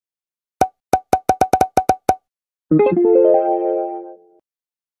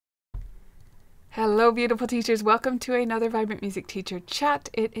Hello beautiful teachers, welcome to another Vibrant Music Teacher Chat.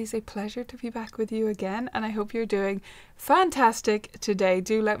 It is a pleasure to be back with you again and I hope you're doing fantastic today.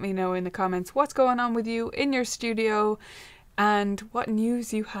 Do let me know in the comments what's going on with you in your studio and what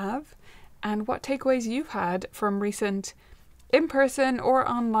news you have and what takeaways you've had from recent in-person or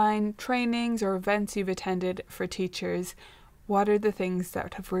online trainings or events you've attended for teachers. What are the things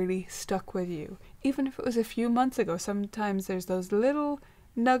that have really stuck with you? Even if it was a few months ago, sometimes there's those little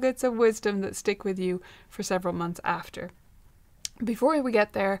nuggets of wisdom that stick with you for several months after. Before we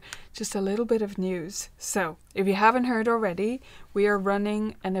get there, just a little bit of news. So, if you haven't heard already, we are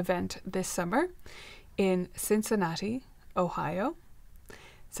running an event this summer in Cincinnati, Ohio.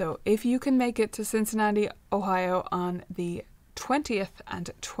 So, if you can make it to Cincinnati, Ohio on the 20th and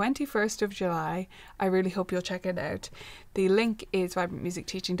 21st of July, I really hope you'll check it out. The link is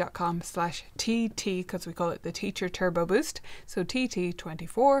vibrantmusicteaching.com/TT because we call it the Teacher Turbo Boost. So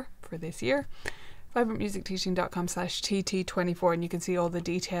TT24 for this year. vibrantmusicteaching.com/TT24 and you can see all the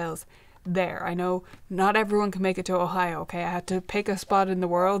details there. I know not everyone can make it to Ohio, okay? I had to pick a spot in the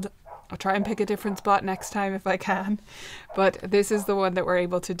world. I'll try and pick a different spot next time if I can. But this is the one that we're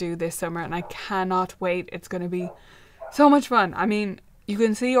able to do this summer and I cannot wait. It's going to be so much fun. I mean, you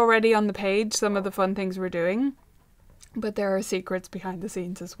can see already on the page some of the fun things we're doing, but there are secrets behind the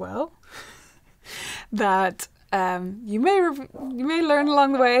scenes as well that you may learn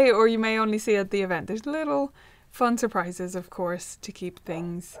along the way or you may only see at the event. There's little fun surprises, of course, to keep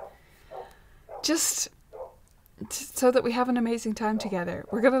things just so that we have an amazing time together.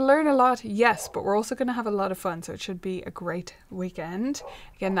 We're going to learn a lot, yes, but we're also going to have a lot of fun, so it should be a great weekend.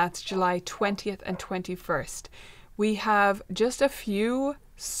 Again, that's July 20th and 21st. We have just a few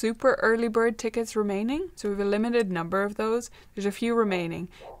super early bird tickets remaining, so we have a limited number of those. There's a few remaining.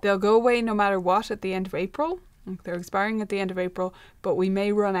 They'll go away no matter what at the end of April. They're expiring at the end of April, but we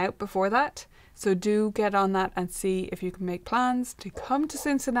may run out before that. So do get on that and see if you can make plans to come to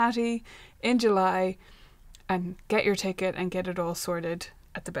Cincinnati in July and get your ticket and get it all sorted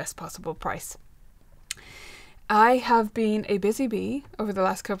at the best possible price. I have been a busy bee over the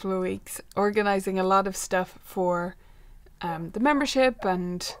last couple of weeks, organising a lot of stuff for the membership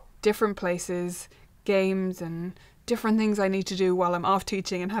and different places, games and different things I need to do while I'm off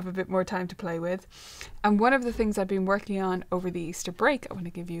teaching and have a bit more time to play with. And one of the things I've been working on over the Easter break, I want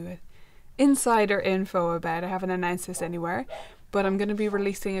to give you an insider info about. I haven't announced this anywhere, but I'm going to be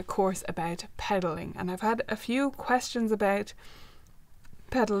releasing a course about pedaling. And I've had a few questions about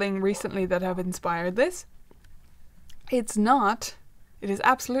pedaling recently that have inspired this. It is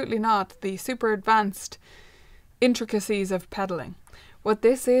absolutely not the super advanced intricacies of pedaling. What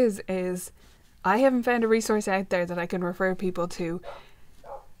this is I haven't found a resource out there that I can refer people to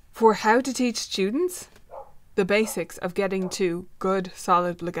for how to teach students the basics of getting to good,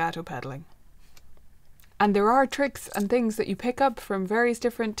 solid legato pedaling. And there are tricks and things that you pick up from various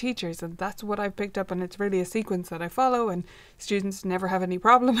different teachers, and that's what I've picked up, and it's really a sequence that I follow, and students never have any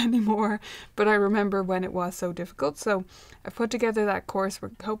problem anymore. But I remember when it was so difficult. So I've put together that course.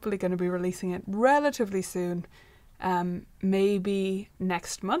 We're hopefully going to be releasing it relatively soon, maybe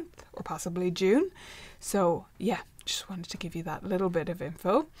next month or possibly June. So yeah, just wanted to give you that little bit of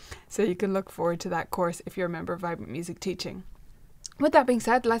info so you can look forward to that course if you're a member of Vibrant Music Teaching. With that being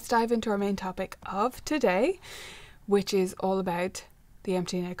said, let's dive into our main topic of today, which is all about the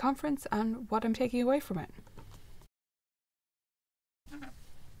MTNA conference and what I'm taking away from it.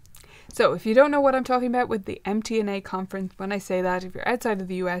 So if you don't know what I'm talking about with the MTNA conference, when I say that, if you're outside of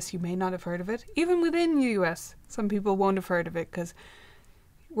the US, you may not have heard of it. Even within the US, some people won't have heard of it because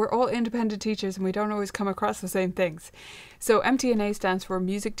we're all independent teachers and we don't always come across the same things. So MTNA stands for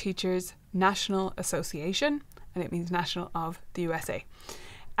Music Teachers National Association, and it means National of the USA.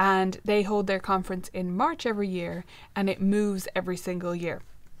 And they hold their conference in March every year, and it moves every single year.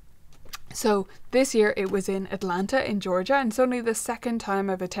 So this year it was in Atlanta in Georgia, and it's only the second time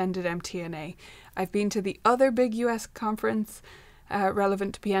I've attended MTNA. I've been to the other big US conference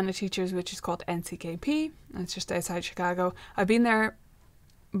relevant to piano teachers, which is called NCKP, and it's just outside Chicago. I've been there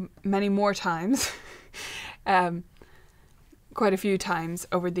many more times. Quite a few times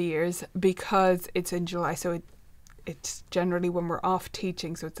over the years because it's in July, so it's generally when we're off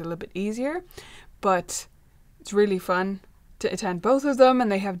teaching, so it's a little bit easier, but it's really fun to attend both of them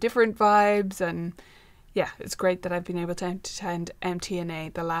and they have different vibes, and yeah, it's great that I've been able to attend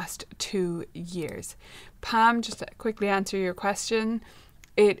MTNA the last 2 years. Pam, just to quickly answer your question,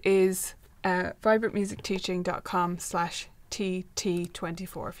 it is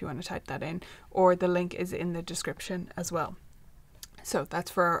vibrantmusicteaching.com/TT24 if you want to type that in, or the link is in the description as well. So that's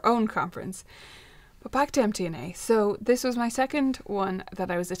for our own conference. But back to MTNA. So this was my second one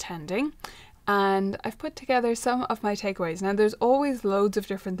that I was attending, and I've put together some of my takeaways. Now there's always loads of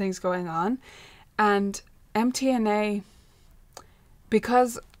different things going on, and MTNA,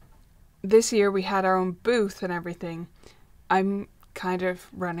 because this year we had our own booth and everything, I'm kind of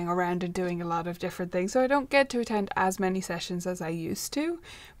running around and doing a lot of different things, so I don't get to attend as many sessions as I used to,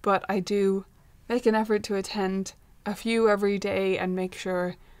 but I do make an effort to attend a few every day and make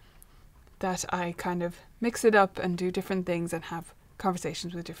sure that I kind of mix it up and do different things and have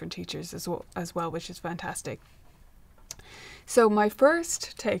conversations with different teachers as well, which is fantastic. So my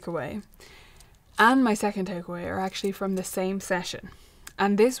first takeaway and my second takeaway are actually from the same session.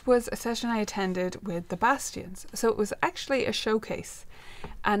 And this was a session I attended with the Bastions. So it was actually a showcase.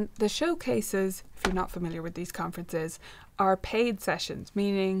 And the showcases, if you're not familiar with these conferences, are paid sessions,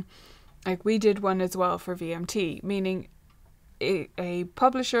 meaning, like we did one as well for VMT, meaning a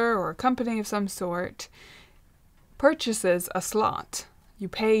publisher or a company of some sort purchases a slot. You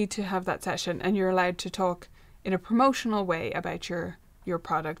pay to have that session and you're allowed to talk in a promotional way about your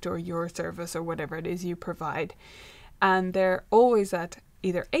product or your service or whatever it is you provide. And they're always at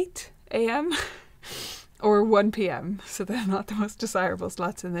either 8 a.m. or 1 p.m. So they're not the most desirable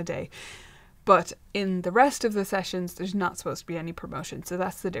slots in the day. But in the rest of the sessions, there's not supposed to be any promotion. So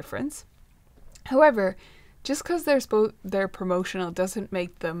that's the difference. However, just because they're promotional doesn't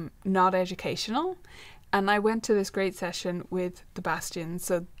make them not educational. And I went to this great session with the Bastions.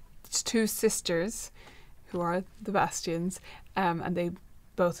 So it's two sisters who are the Bastions, and they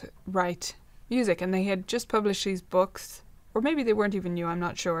both write music. And they had just published these books, or maybe they weren't even new, I'm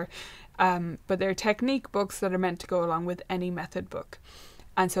not sure. But they're technique books that are meant to go along with any method book.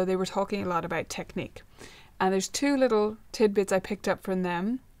 And so they were talking a lot about technique. And there's two little tidbits I picked up from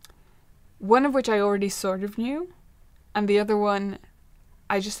them. One of which I already sort of knew, and the other one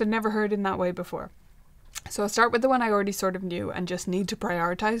I just had never heard in that way before. So I'll start with the one I already sort of knew and just need to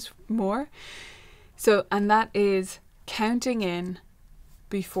prioritize more. So, and that is counting in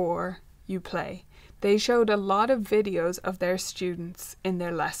before you play. They showed a lot of videos of their students in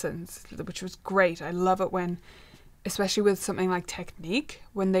their lessons, which was great. I love it when, especially with something like technique,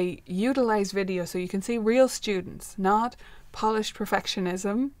 when they utilize video so you can see real students, not polished perfection,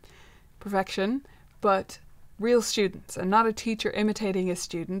 but real students, and not a teacher imitating a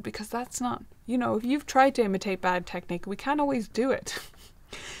student, because that's not, if you've tried to imitate bad technique, we can't always do it.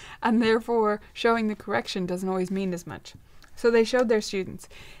 And therefore showing the correction doesn't always mean as much. So they showed their students,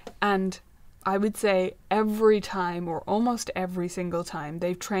 and I would say every time, or almost every single time,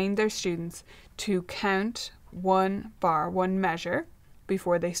 they've trained their students to count one bar, one measure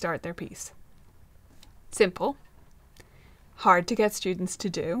before they start their piece. Simple, hard to get students to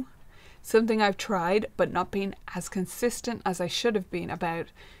do. Something I've tried, but not been as consistent as I should have been about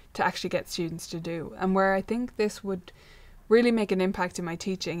to actually get students to do. And where I think this would really make an impact in my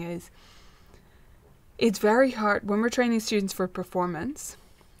teaching is, it's very hard when we're training students for performance.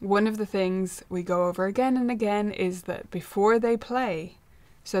 One of the things we go over again and again is that before they play,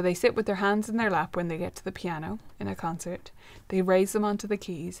 so they sit with their hands in their lap when they get to the piano in a concert, they raise them onto the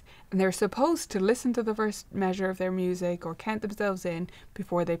keys, and they're supposed to listen to the first measure of their music or count themselves in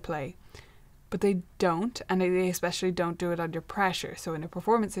before they play. But they don't, and they especially don't do it under pressure. So in a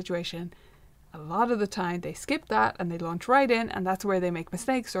performance situation, a lot of the time they skip that and they launch right in, and that's where they make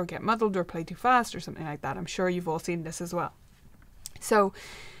mistakes or get muddled or play too fast or something like that. I'm sure you've all seen this as well. So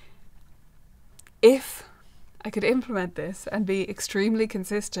if I could implement this and be extremely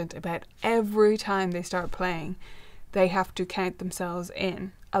consistent about every time they start playing, they have to count themselves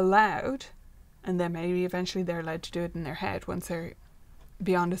in aloud, and then maybe eventually they're allowed to do it in their head once they're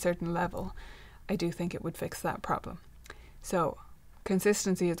beyond a certain level. I do think it would fix that problem. So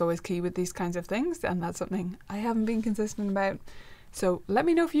consistency is always key with these kinds of things, and that's something I haven't been consistent about. So let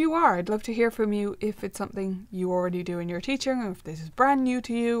me know if you are. I'd love to hear from you if it's something you already do in your teaching, or if this is brand new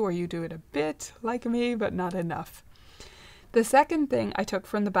to you, or you do it a bit like me, but not enough. The second thing I took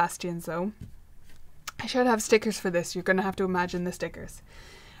from the Bastions, though, I should have stickers for this. You're going to have to imagine the stickers.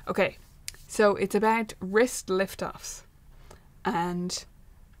 Okay, so it's about wrist liftoffs. And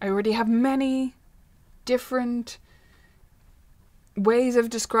I already have many different ways of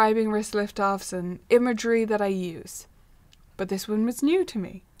describing wrist liftoffs and imagery that I use. But this one was new to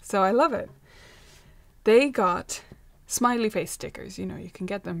me, so I love it. They got smiley face stickers. You can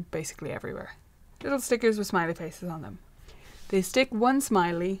get them basically everywhere. Little stickers with smiley faces on them. They stick one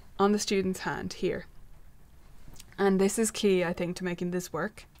smiley on the student's hand here. And this is key, I think, to making this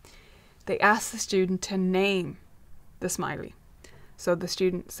work. They ask the student to name the smiley. So the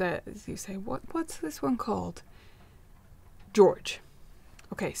student says, you say, what's this one called? George.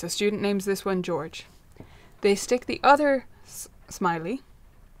 Okay, so student names this one George. They stick the other smiley,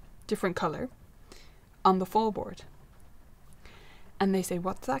 different colour, on the fall board. And they say,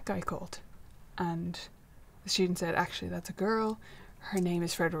 what's that guy called? And the student said, actually, that's a girl. Her name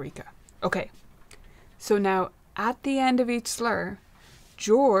is Frederica. Okay, so now at the end of each slur,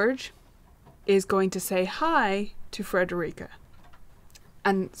 George is going to say hi to Frederica.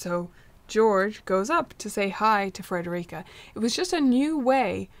 And so George goes up to say hi to Frederica. It was just a new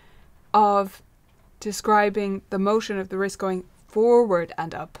way of describing the motion of the wrist going forward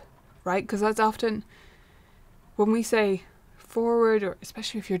and up, right? Because that's often when we say forward, or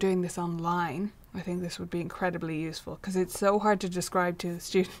especially if you're doing this online, I think this would be incredibly useful because it's so hard to describe to a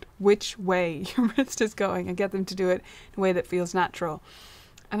student which way your wrist is going and get them to do it in a way that feels natural.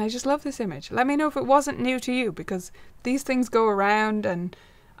 And I just love this image. Let me know if it wasn't new to you, because these things go around and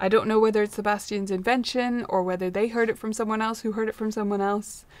I don't know whether it's Sebastian's invention or whether they heard it from someone else who heard it from someone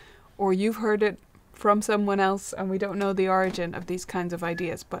else, or you've heard it from someone else and we don't know the origin of these kinds of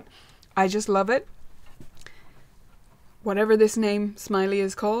ideas. But I just love it. Whatever this name smiley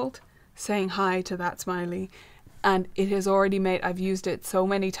is called, saying hi to that smiley, and it has already made, I've used it so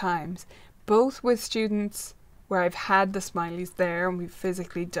many times, both with students where I've had the smileys there and we've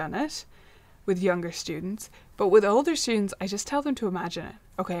physically done it with younger students, but with older students I just tell them to imagine it.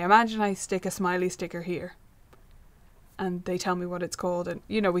 Okay, imagine I stick a smiley sticker here and they tell me what it's called, and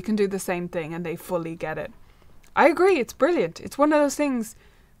you know, we can do the same thing and they fully get it. I agree, it's brilliant. It's one of those things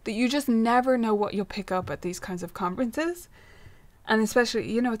that you just never know what you'll pick up at these kinds of conferences. And especially,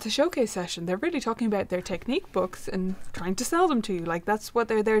 you know, it's a showcase session. They're really talking about their technique books and trying to sell them to you. Like, that's what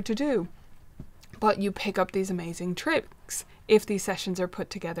they're there to do. But you pick up these amazing tricks if these sessions are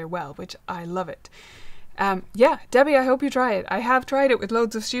put together well, which I love it. Yeah, Debbie, I hope you try it. I have tried it with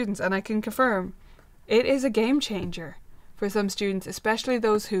loads of students and I can confirm it is a game changer for some students, especially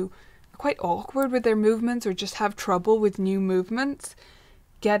those who are quite awkward with their movements or just have trouble with new movements.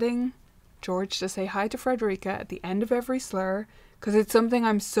 Getting George to say hi to Frederica at the end of every slur, because it's something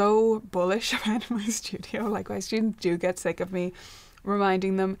I'm so bullish about in my studio. Like, my students do get sick of me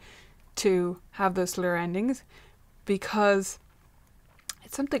reminding them to have those slur endings, because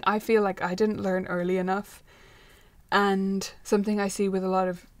it's something I feel like I didn't learn early enough. And something I see with a lot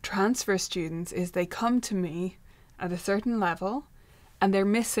of transfer students is they come to me at a certain level and they're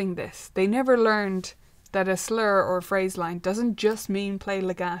missing this. They never learned that a slur or a phrase line doesn't just mean play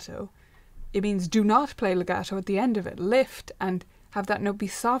legato. It means do not play legato at the end of it. Lift and have that note be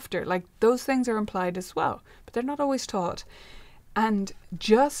softer. Like, those things are implied as well, but they're not always taught. And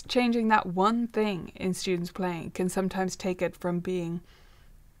just changing that one thing in students playing can sometimes take it from being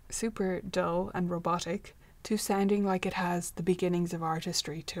super dull and robotic to sounding like it has the beginnings of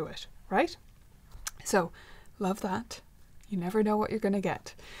artistry to it, right? So, love that. You never know what you're going to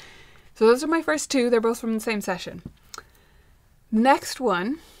get. So those are my first two. They're both from the same session. Next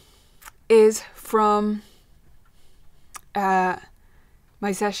one is from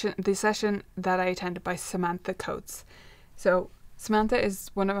my session, the session that I attended by Samantha Coates. So Samantha is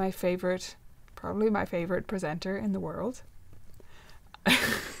one of my favorite, probably my favorite presenter in the world.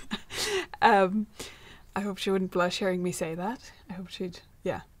 I hope she wouldn't blush hearing me say that. I hope she'd,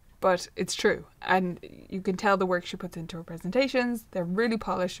 yeah. But it's true. And you can tell the work she puts into her presentations. They're really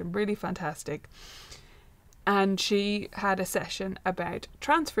polished and really fantastic. And she had a session about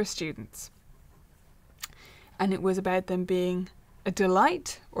transfer students. And it was about them being a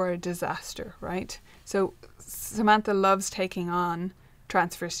delight or a disaster, right? So Samantha loves taking on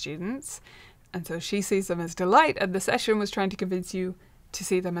transfer students. And so she sees them as delight. And the session was trying to convince you to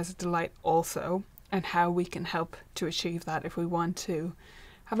see them as a delight also, and how we can help to achieve that if we want to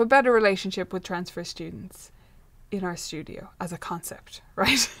have a better relationship with transfer students in our studio as a concept,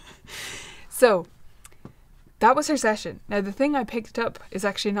 right? So that was her session. Now, the thing I picked up is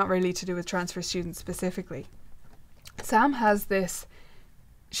actually not really to do with transfer students specifically. Sam has this,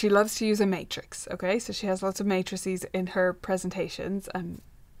 she loves to use a matrix, okay? So she has lots of matrices in her presentations and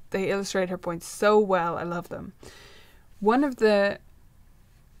they illustrate her points so well. I love them. One of the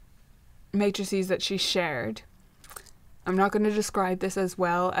matrices that she shared, I'm not going to describe this as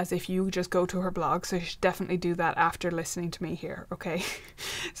well as if you just go to her blog, so you should definitely do that after listening to me here, okay?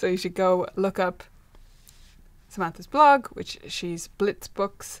 So you should go look up Samantha's blog, which she's Blitz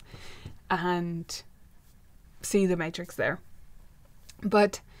Books, and see the matrix there.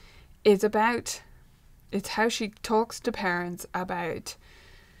 But it's how she talks to parents about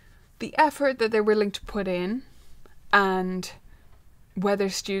the effort that they're willing to put in and whether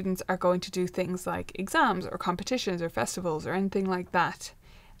students are going to do things like exams or competitions or festivals or anything like that,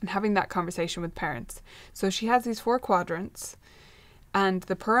 and having that conversation with parents. So she has these 4 quadrants, And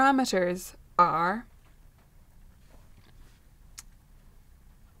the parameters are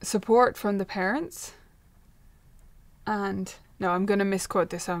support from the parents and... No, I'm going to misquote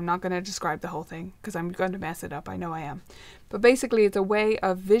this, so I'm not going to describe the whole thing because I'm going to mess it up. I know I am. But basically, it's a way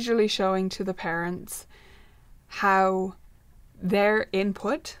of visually showing to the parents how their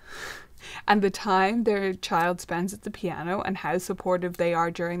input and the time their child spends at the piano and how supportive they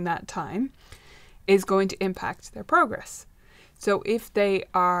are during that time is going to impact their progress. So if they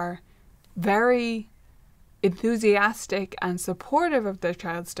are very enthusiastic and supportive of their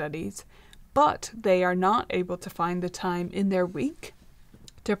child's studies, but they are not able to find the time in their week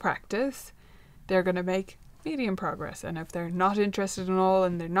to practice, they're going to make medium progress. And if they're not interested in all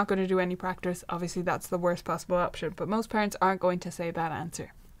and they're not going to do any practice, obviously that's the worst possible option. But most parents aren't going to say that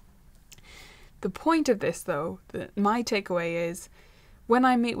answer. The point of this, though, my takeaway is, when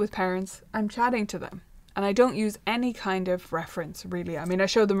I meet with parents, I'm chatting to them. And I don't use any kind of reference, really. I mean, I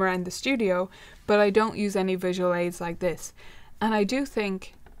show them around the studio, but I don't use any visual aids like this. And I do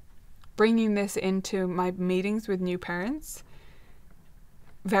think bringing this into my meetings with new parents,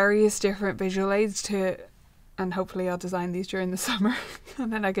 various different visual aids to, and hopefully I'll design these during the summer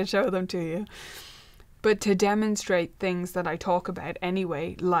and then I can show them to you, but to demonstrate things that I talk about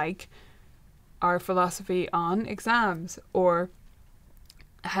anyway, like our philosophy on exams, or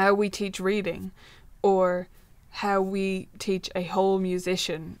how we teach reading, or how we teach a whole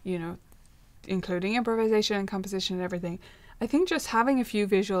musician, you know, including improvisation and composition and everything. I think just having a few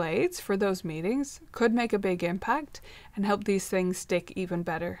visual aids for those meetings could make a big impact and help these things stick even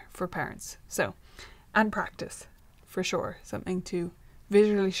better for parents. So, and practice, for sure. Something to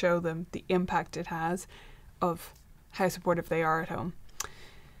visually show them the impact it has of how supportive they are at home.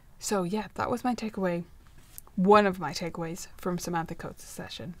 So yeah, that was my takeaway. One of my takeaways from Samantha Coates'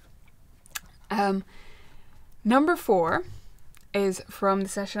 session. Number 4 is from the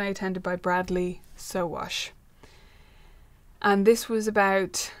session I attended by Bradley Sowash. And this was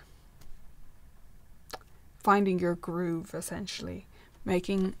about finding your groove, essentially.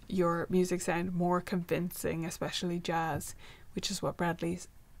 Making your music sound more convincing, especially jazz, which is what Bradley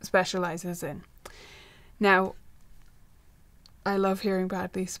specialises in. Now, I love hearing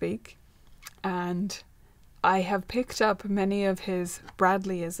Bradley speak, and I have picked up many of his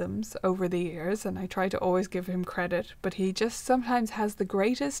Bradleyisms over the years, and I try to always give him credit, but he just sometimes has the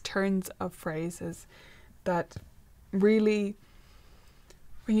greatest turns of phrases that really,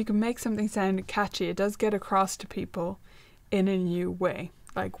 when you can make something sound catchy, it does get across to people in a new way.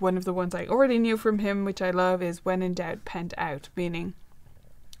 Like one of the ones I already knew from him, which I love, is when in doubt, pent out, meaning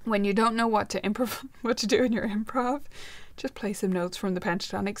when you don't know what to do in your improv, just play some notes from the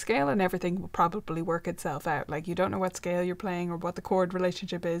pentatonic scale and everything will probably work itself out. Like you don't know what scale you're playing or what the chord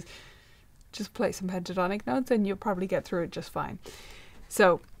relationship is, just play some pentatonic notes and you'll probably get through it just fine.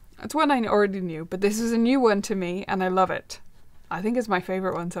 So that's one I already knew, but this is a new one to me and I love it. I think it's my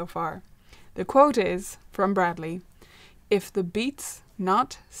favourite one so far. The quote is from Bradley: "If the beat's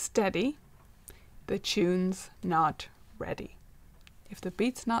not steady, the tune's not ready." If the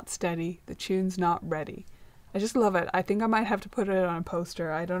beat's not steady, the tune's not ready. I just love it. I think I might have to put it on a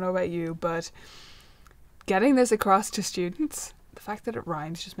poster. I don't know about you, but getting this across to students, the fact that it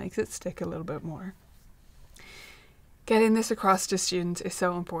rhymes just makes it stick a little bit more. Getting this across to students is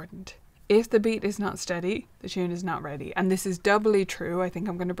so important. If the beat is not steady, the tune is not ready. And this is doubly true. I think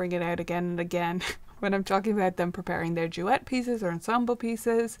I'm going to bring it out again and again when I'm talking about them preparing their duet pieces or ensemble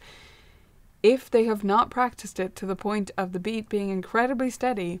pieces. If they have not practiced it to the point of the beat being incredibly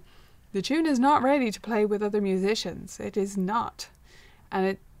steady, the tune is not ready to play with other musicians. It is not. And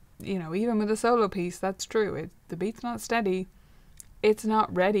it, you know, even with a solo piece, that's true. If the beat's not steady, it's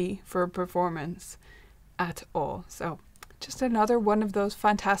not ready for a performance at all. So just another one of those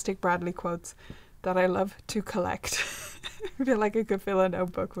fantastic Bradley quotes that I love to collect. I feel like I could fill a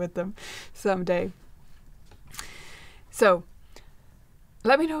notebook with them someday. So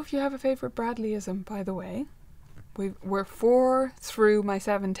let me know if you have a favourite Bradleyism, by the way. We're 4 through my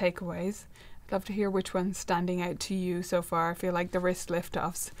 7 takeaways. I'd love to hear which one's standing out to you so far. I feel like the wrist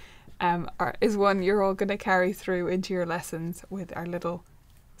liftoffs is one you're all going to carry through into your lessons with our little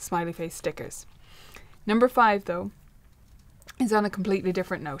smiley face stickers. Number 5, though, is on a completely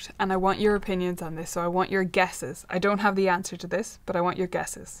different note, and I want your opinions on this, so I want your guesses. I don't have the answer to this, but I want your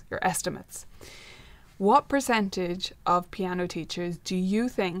guesses, your estimates. What percentage of piano teachers do you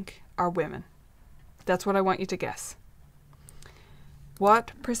think are women? That's what I want you to guess.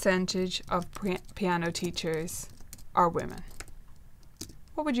 What percentage of piano teachers are women?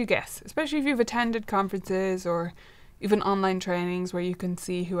 What would you guess? Especially if you've attended conferences or even online trainings where you can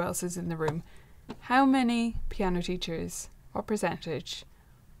see who else is in the room. How many piano teachers what percentage,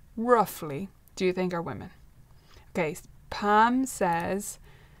 roughly, do you think are women? Okay, Pam says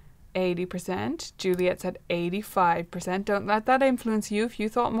 80%. Juliet said 85%. Don't let that influence you. If you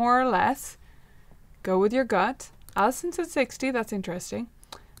thought more or less, go with your gut. Alison said 60. That's interesting.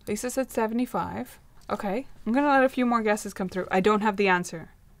 Lisa said 75. Okay, I'm going to let a few more guesses come through. I don't have the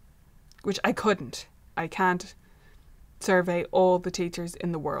answer, which I couldn't. I can't survey all the teachers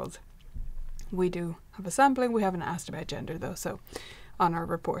in the world. We do have a sampling. We haven't asked about gender though, so on our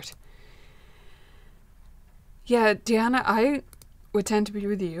report. Yeah, Deanna, I would tend to be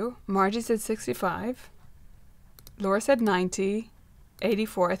with you. Margie said 65. Laura said 90.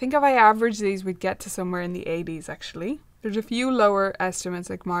 84. I think if I average these, we'd get to somewhere in the 80s, actually. There's a few lower estimates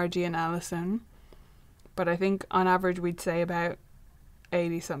like Margie and Alison, but I think on average we'd say about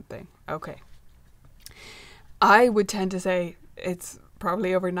 80 something. Okay. I would tend to say it's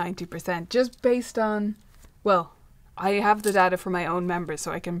probably over 90%, just based on, well, I have the data for my own members,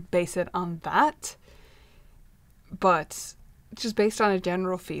 so I can base it on that. But just based on a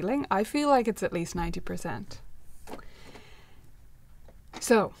general feeling, I feel like it's at least 90%.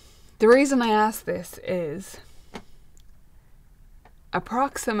 So, the reason I ask this is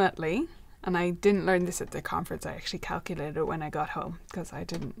approximately, and I didn't learn this at the conference, I actually calculated it when I got home because I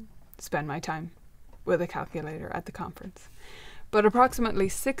didn't spend my time with a calculator at the conference. But approximately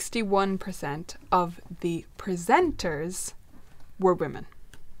 61% of the presenters were women.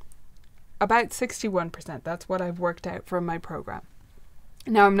 About 61%, that's what I've worked out from my program.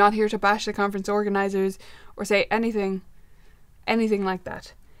 Now, I'm not here to bash the conference organisers or say anything like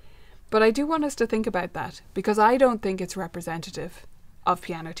that. But I do want us to think about that, because I don't think it's representative of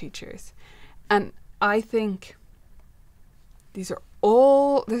piano teachers. And I think this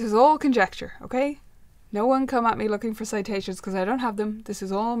is all conjecture, okay? No one come at me looking for citations because I don't have them. This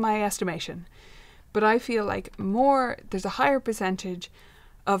is all my estimation. But I feel like there's a higher percentage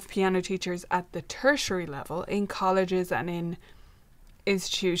of piano teachers at the tertiary level in colleges and in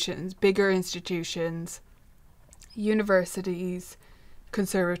institutions, bigger institutions, universities,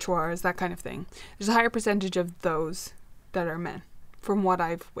 conservatoires, that kind of thing. There's a higher percentage of those that are men, from what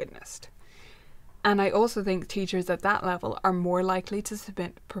I've witnessed. And I also think teachers at that level are more likely to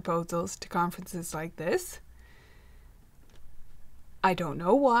submit proposals to conferences like this. I don't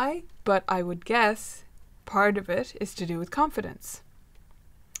know why, but I would guess part of it is to do with confidence.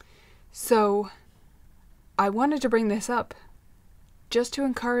 So I wanted to bring this up just to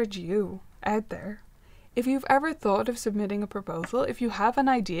encourage you out there. If you've ever thought of submitting a proposal, if you have an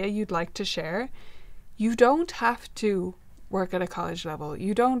idea you'd like to share, you don't have to work at a college level.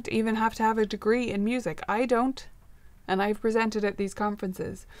 You don't even have to have a degree in music. I don't, and I've presented at these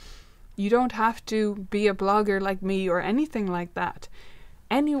conferences. You don't have to be a blogger like me or anything like that.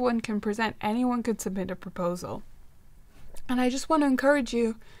 Anyone can present, anyone can submit a proposal. And I just want to encourage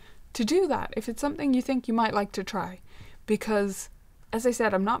you to do that if it's something you think you might like to try. Because, as I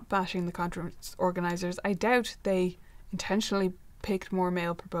said, I'm not bashing the conference organisers. I doubt they intentionally picked more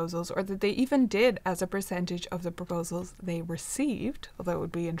male proposals, or that they even did as a percentage of the proposals they received, although it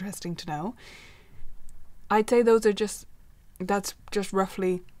would be interesting to know. I'd say that's just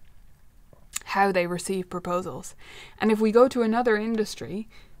roughly how they receive proposals. And if we go to another industry,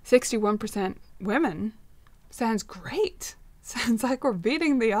 61% women sounds great. Sounds like we're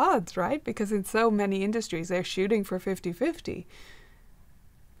beating the odds, right? Because in so many industries they're shooting for 50-50.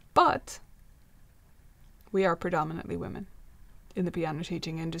 But we are predominantly women in the piano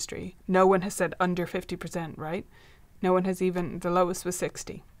teaching industry. No one has said under 50%, right? No one has even, the lowest was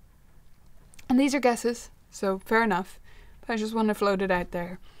 60. And these are guesses, so fair enough. But I just want to float it out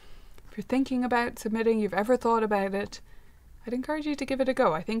there. If you're thinking about submitting, you've ever thought about it, I'd encourage you to give it a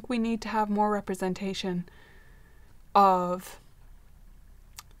go. I think we need to have more representation of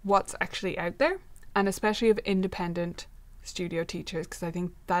what's actually out there, and especially of independent studio teachers, because I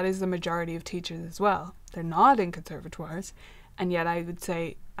think that is the majority of teachers as well. They're not in conservatoires, and yet I would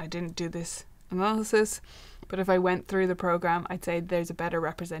say, I didn't do this analysis, but if I went through the program, I'd say there's a better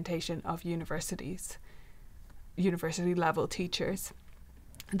representation of university level teachers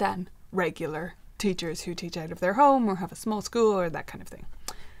than regular teachers who teach out of their home or have a small school or that kind of thing.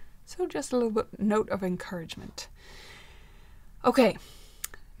 So just a little bit note of encouragement. Okay,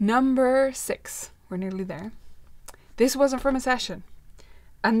 number 6. We're nearly there. This wasn't from a session.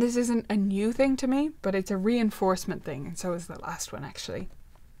 And this isn't a new thing to me, but it's a reinforcement thing. And so is the last one, actually.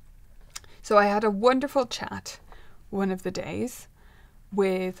 So I had a wonderful chat one of the days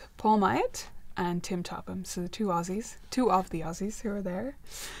with Paul Myatt and Tim Topham. So the two of the Aussies who are there.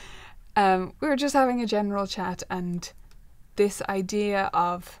 We were just having a general chat, and this idea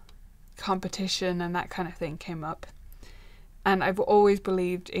of competition and that kind of thing came up. And I've always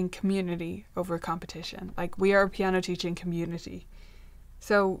believed in community over competition. Like, we are a piano teaching community.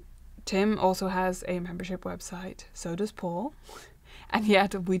 So Tim also has a membership website. So does Paul. And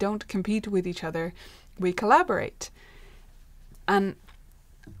yet we don't compete with each other. We collaborate. And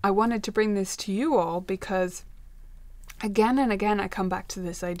I wanted to bring this to you all because again and again I come back to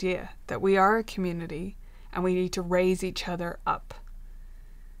this idea that we are a community and we need to raise each other up.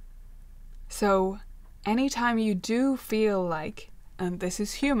 So anytime you do feel like, and this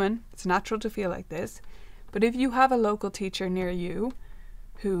is human, it's natural to feel like this, but if you have a local teacher near you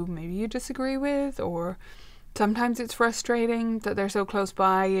who maybe you disagree with, or sometimes it's frustrating that they're so close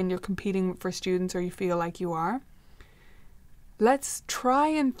by and you're competing for students, or you feel like you are, let's try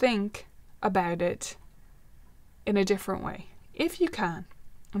and think about it in a different way, if you can.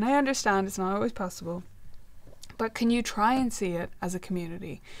 And I understand it's not always possible, but can you try and see it as a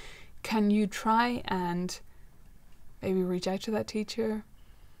community? Can you try and maybe reach out to that teacher,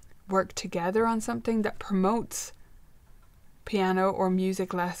 work together on something that promotes piano or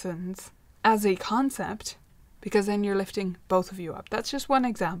music lessons as a concept, because then you're lifting both of you up. That's just one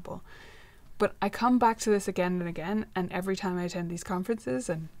example. But I come back to this again and again, and every time I attend these conferences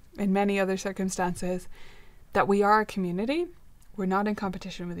and in many other circumstances, that we are a community. We're not in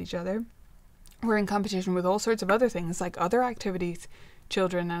competition with each other. We're in competition with all sorts of other things, like other activities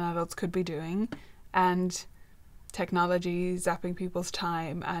children and adults could be doing, and technology zapping people's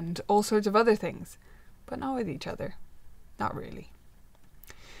time, and all sorts of other things, but not with each other. Not really.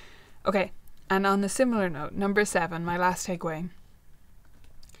 Okay, and on a similar note, number 7, my last takeaway.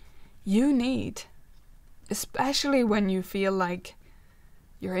 You need, especially when you feel like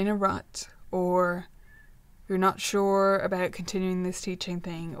you're in a rut, or you're not sure about continuing this teaching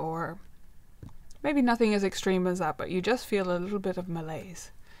thing, or maybe nothing as extreme as that, but you just feel a little bit of malaise.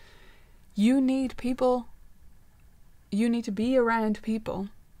 You need people, you need to be around people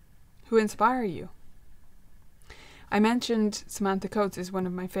who inspire you. I mentioned Samantha Coates is one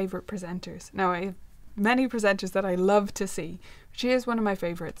of my favourite presenters. Now, I have many presenters that I love to see. She is one of my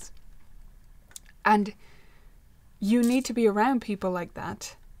favourites. And you need to be around people like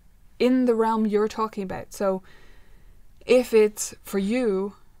that in the realm you're talking about. So if it's for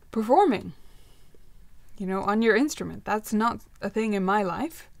you performing, you know, on your instrument, that's not a thing in my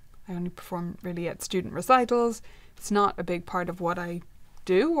life. I only perform really at student recitals. It's not a big part of what I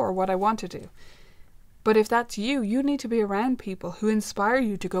do or what I want to do. But if that's you, you need to be around people who inspire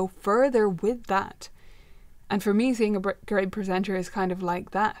you to go further with that. And for me, seeing a great presenter is kind of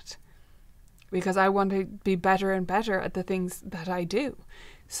like that, because I want to be better and better at the things that I do.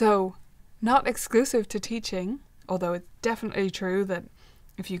 So not exclusive to teaching, although it's definitely true that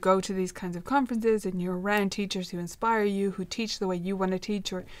if you go to these kinds of conferences and you're around teachers who inspire you, who teach the way you want to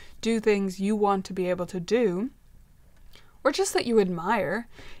teach or do things you want to be able to do, or just that you admire,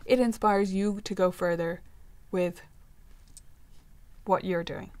 it inspires you to go further with what you're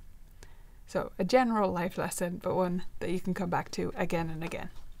doing. So a general life lesson, but one that you can come back to again and again.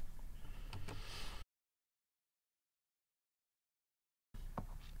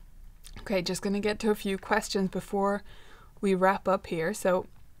 Okay, just going to get to a few questions before we wrap up here. So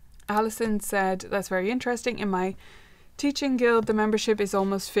Alison said, that's very interesting. In my teaching guild, the membership is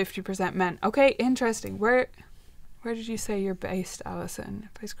almost 50% men. Okay, interesting. Where did you say you're based, Alison?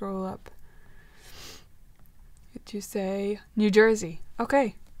 If I scroll up. Did you say New Jersey?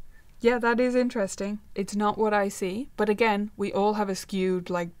 Okay. Yeah, that is interesting. It's not what I see. But again, we all have a skewed,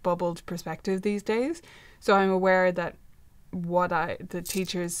 like, bubbled perspective these days. So I'm aware that the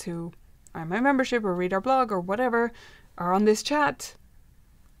teachers who are in my membership or read our blog or whatever are on this chat.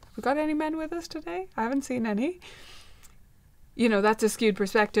 Have we got any men with us today? I haven't seen any. You know, that's a skewed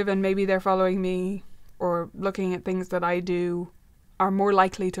perspective, and maybe they're following me or looking at things that I do, are more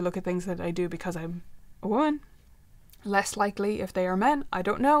likely to look at things that I do because I'm a woman. Less likely if they are men. I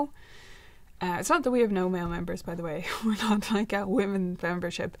don't know. It's not that we have no male members, by the way. We're not like a women's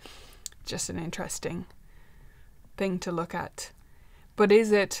membership. Just an interesting thing to look at. But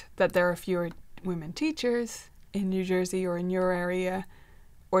is it that there are fewer women teachers in New Jersey or in your area?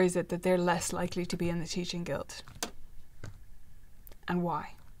 Or is it that they're less likely to be in the teaching guild? And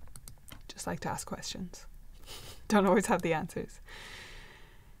why? Just like to ask questions. Don't always have the answers.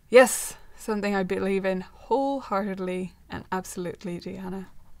 Yes, something I believe in wholeheartedly and absolutely, Deanna.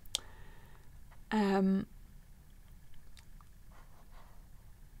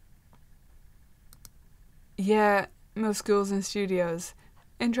 Yeah, most schools and studios.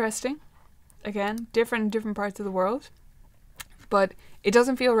 Interesting. Again, different in different parts of the world. But it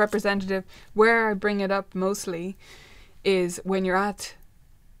doesn't feel representative. Where I bring it up mostly is when you're at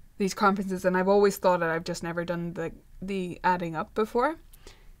these conferences, and I've always thought it, I've just never done the the adding up before.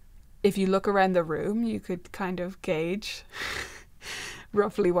 If you look around the room, you could kind of gauge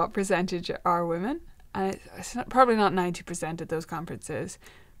roughly what percentage are women. And it's probably not 90% at those conferences.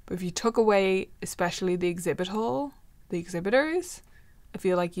 But if you took away especially the exhibit hall, the exhibitors, I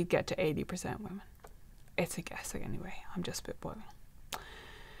feel like you'd get to 80% women. It's a guess anyway. I'm just spitballing.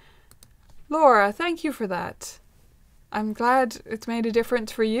 Laura, thank you for that. I'm glad it's made a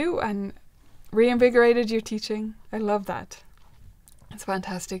difference for you and reinvigorated your teaching. I love that. It's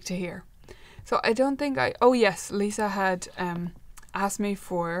fantastic to hear. So I don't think oh yes, Lisa had asked me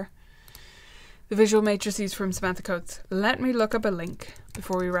for the visual matrices from Samantha Coates. Let me look up a link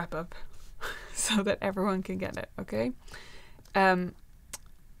before we wrap up so that everyone can get it, okay?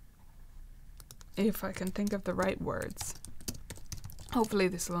 If I can think of the right words. Hopefully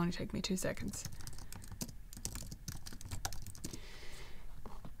this will only take me 2 seconds.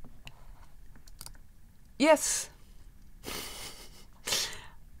 Yes!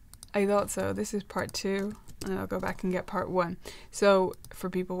 I thought so. This is part 2. And I'll go back and get part 1. So for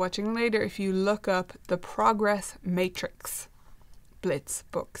people watching later, if you look up the Progress Matrix, Blitz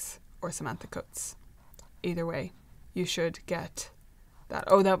Books or Samantha Coates, either way, you should get that.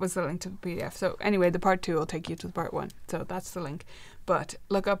 Oh, that was the link to the PDF. So anyway, the part 2 will take you to the part 1. So that's the link. But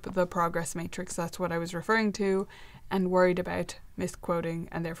look up the Progress Matrix. That's what I was referring to and worried about misquoting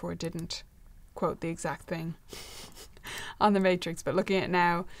and therefore didn't quote the exact thing on the matrix. But looking at it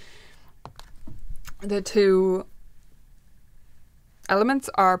now, the 2 elements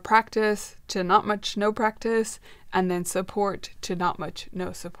are practice to not much, no practice, and then support to not much,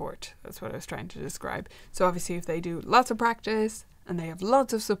 no support. That's what I was trying to describe. So obviously if they do lots of practice and they have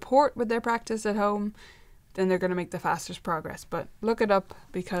lots of support with their practice at home, then they're going to make the fastest progress. But look it up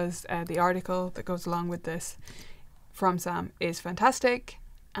because the article that goes along with this from Sam is fantastic.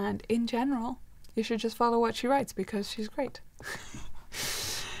 And in general, you should just follow what she writes because she's great.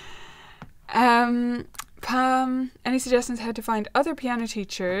 Pam, any suggestions how to find other piano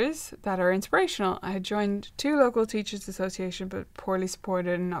teachers that are inspirational? I had joined 2 local teachers association but poorly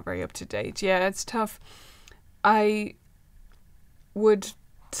supported and not very up to date. Yeah, it's tough. I would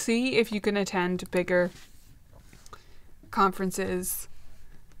see if you can attend bigger conferences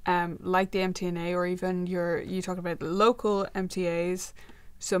like the MTNA or even you talk about local MTAs.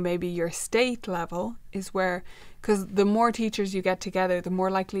 So maybe your state level is where, because the more teachers you get together, the more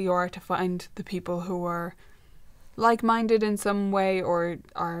likely you are to find the people who are like-minded in some way or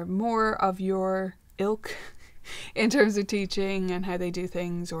are more of your ilk in terms of teaching and how they do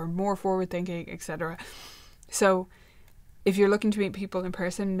things or more forward-thinking, etc. So if you're looking to meet people in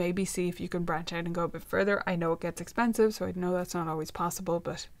person, maybe see if you can branch out and go a bit further. I know it gets expensive, so I know that's not always possible,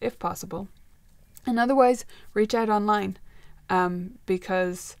 but if possible. And otherwise, reach out online.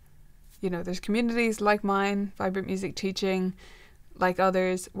 Because, you know, there's communities like mine, Vibrant Music Teaching, like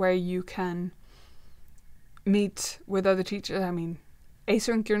others, where you can meet with other teachers, I mean,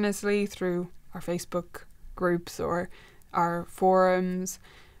 asynchronously through our Facebook groups or our forums,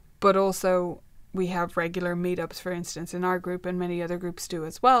 but also we have regular meetups, for instance, in our group and many other groups do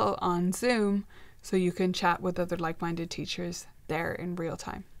as well on Zoom, so you can chat with other like-minded teachers there in real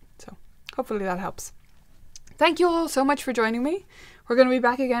time. So hopefully that helps. Thank you all so much for joining me. We're going to be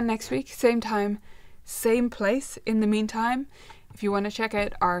back again next week, same time, same place. In the meantime, if you want to check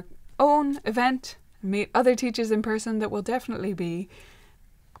out our own event, meet other teachers in person that will definitely be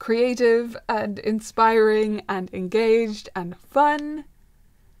creative and inspiring and engaged and fun,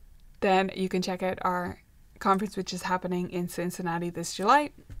 then you can check out our conference which is happening in Cincinnati this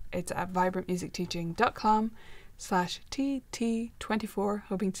July. It's at vibrantmusicteaching.com/TT24.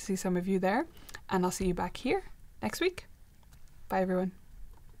 Hoping to see some of you there. And I'll see you back here next week. Bye everyone.